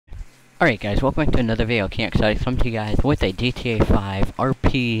Alright guys, welcome back to another video. Excited to come to you guys with a GTA 5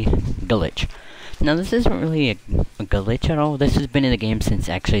 RP glitch. Now this isn't really a glitch at all. This has been in the game since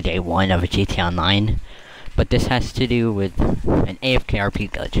actually day 1 of a GTA Online. But this has to do with an AFK RP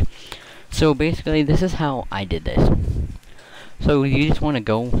glitch. So basically this is how I did this. So you just want to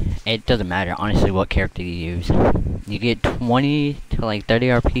go, it doesn't matter honestly what character you use. You get 20 to like 30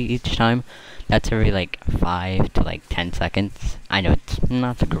 RP each time. That's every like 5 to like 10 seconds. I know it's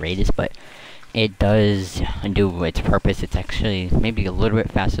not the greatest, but it does do its purpose. It's actually maybe a little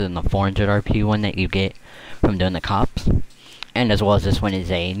bit faster than the 400 RP one that you get from doing the cops. And as well as this one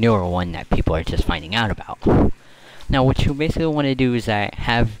is a newer one that people are just finding out about. Now what you basically want to do is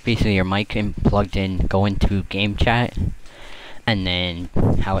have basically your mic plugged in, go into game chat, and then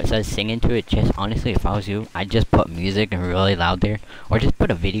how it says sing into it. Just honestly, if I was you, I'd just put music and really loud there, or just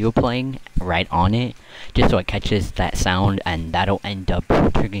put a video playing right on it, just so it catches that sound, and that'll end up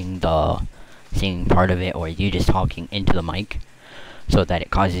triggering the singing part of it, or you just talking into the mic, so that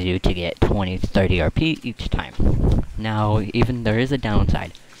it causes you to get 20 to 30 RP each time. Now, even there is a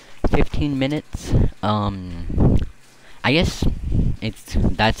downside. 15 minutes, I guess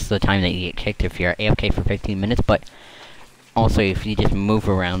that's the time that you get kicked if you're AFK for 15 minutes, but also, if you just move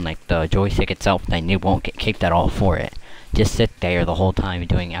around like the joystick itself, then you won't get kicked at all for it. Just sit there the whole time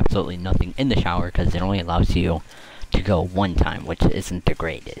doing absolutely nothing in the shower, because it only allows you to go one time, which isn't the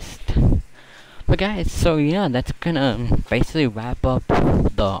greatest. But guys, so yeah, that's gonna basically wrap up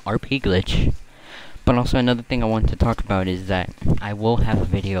the RP glitch. But also another thing I want to talk about is that I will have a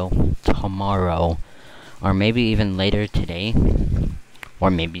video tomorrow, or maybe even later today, or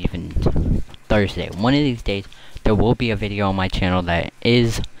maybe even Thursday. One of these days, there will be a video on my channel that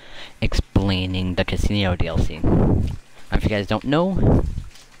is explaining the casino DLC. If you guys don't know,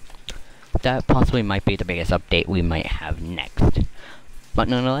 that possibly might be the biggest update we might have next. But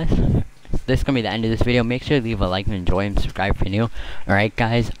nonetheless, this is going to be the end of this video. Make sure to leave a like and enjoy and subscribe if you're new. Alright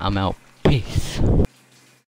guys, I'm out. Peace.